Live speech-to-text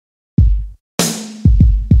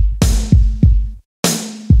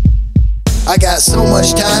I got so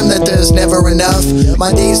much time that there's never enough.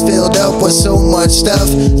 My days filled up with so much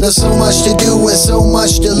stuff. There's so much to do and so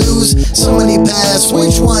much to lose. So many paths,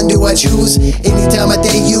 which one do I choose? Any time of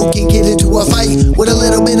day you can get into a fight. With a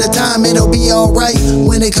little bit of time it'll be alright.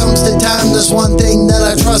 When it comes to time, there's one thing that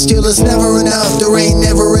I trust you. There's never enough, there ain't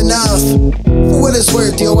never enough. For what it's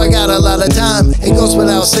worth, yo, I got a lot of time. It goes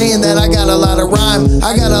without saying that I got a lot of rhyme.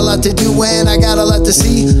 I got a lot to do and I got a lot to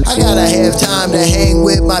see. I gotta have time to hang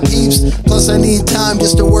with my peeps. Plus I need time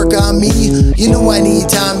just to work on me. You know I need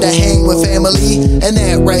time to hang with family, and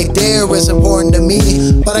that right there is important to me.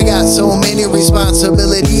 But I got so many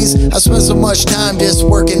responsibilities. I spend so much time just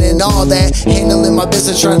working and all that, handling my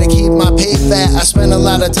business, trying to keep my pay fat. I spend a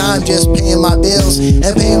lot of time just paying my bills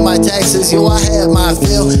and paying my taxes. Yo, I have my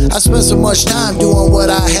fill. I spend so much time doing what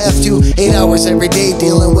I have to. 8 hours every day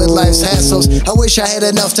dealing with life's hassles. I wish I had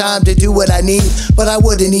enough time to do what I need, but I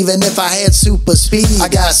wouldn't even if I had super speed. I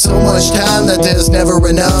got so much time that there's never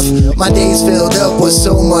enough. My days filled up with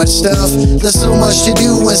so much stuff. There's so much to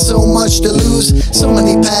do and so much to lose. So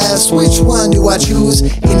many paths, which one do I choose?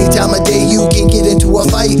 Any time of day you can get into a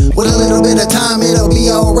fight. With a little bit of time it'll be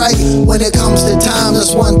alright. When it comes to time,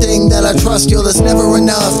 there's one thing that I trust, yo, there's never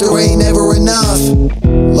enough, there ain't never enough.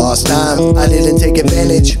 Lost time, I didn't take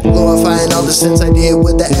advantage, glorifying all the sins I did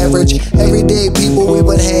with the average. Everyday people, we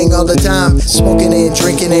would hang all the time, smoking and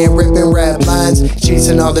drinking and ripping rap lines,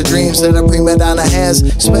 chasing all the dreams that a prima donna has,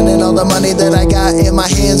 spending all the money that I got in my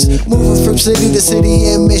hands, moving from city to city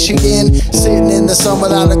in Michigan, sitting in the sun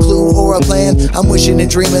without a clue or a plan. I'm wishing and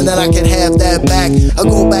dreaming that I could have that back. I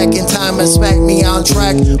go back in time and smack me on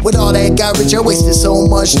track. With all that garbage, I wasted so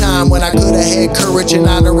much time when I could have had courage and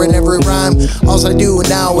honor in every rhyme. All I do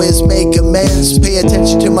now is make amends, pay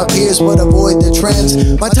attention to my peers but avoid the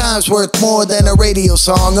trends. My time's worth more than a radio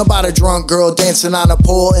song about a drunk girl dancing on a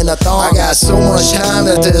pole in a thong. I got so much time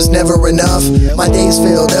that there's never enough. My days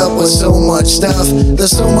filled up with so much stuff.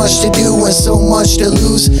 There's so much to do and so much to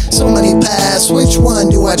lose. So many paths, which one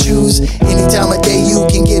do I choose? Any time of day you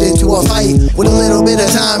can get into a fight. With a little bit of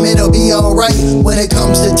time it'll be alright. When it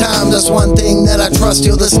comes to time, there's one thing that I trust,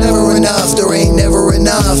 yo, there's never enough, there ain't never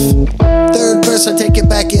enough. Third verse, I take it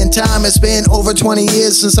back in time. It's been over 20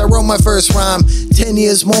 years since I wrote my first rhyme. 10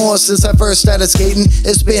 years more since I first started skating.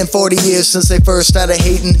 It's been 40 years since they first started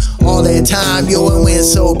hating. All that time, yo, it went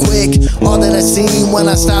so quick. All that I seen when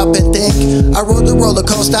I stop and think. I rode the roller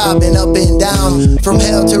coaster, I've been up and down. From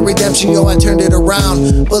hell to redemption, yo, I turned it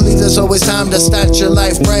around. Believe there's always time to start your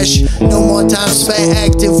life fresh. No more time spent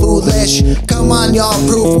acting foolish. Come on, y'all,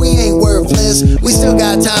 proof we ain't worthless. We still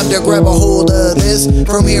got time to grab a hold of this.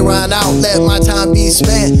 From here on out, let my time be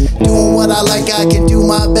spent doing what I like, I can do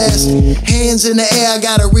my best. Hands in the air, I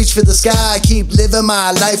gotta reach for the sky. I keep living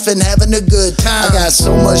my life and having a good time. I got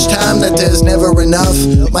so much time that there's never enough.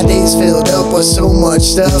 My days filled up with so much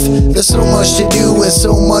stuff. There's so much to do and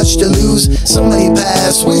so much to lose. So many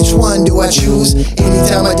paths, which one do I choose? Any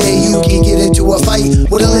time of day you can get into a fight.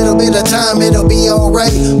 With a little bit of time it'll be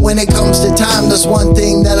alright. When it comes to time, there's one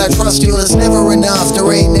thing that I trust, you, there's never enough, there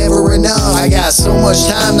ain't never enough. I got so much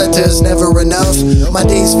time that there's never enough. My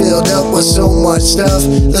days filled up with so much stuff.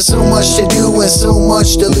 There's so much to do and so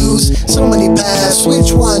much to lose. So many paths,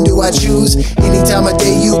 which one do I choose? Any time of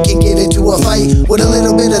day you can get into a fight. With a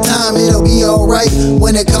little bit of time it'll be alright.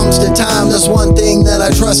 When it comes to time, there's one thing that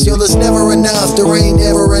I trust, yo, there's never enough, there ain't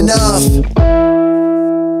never enough.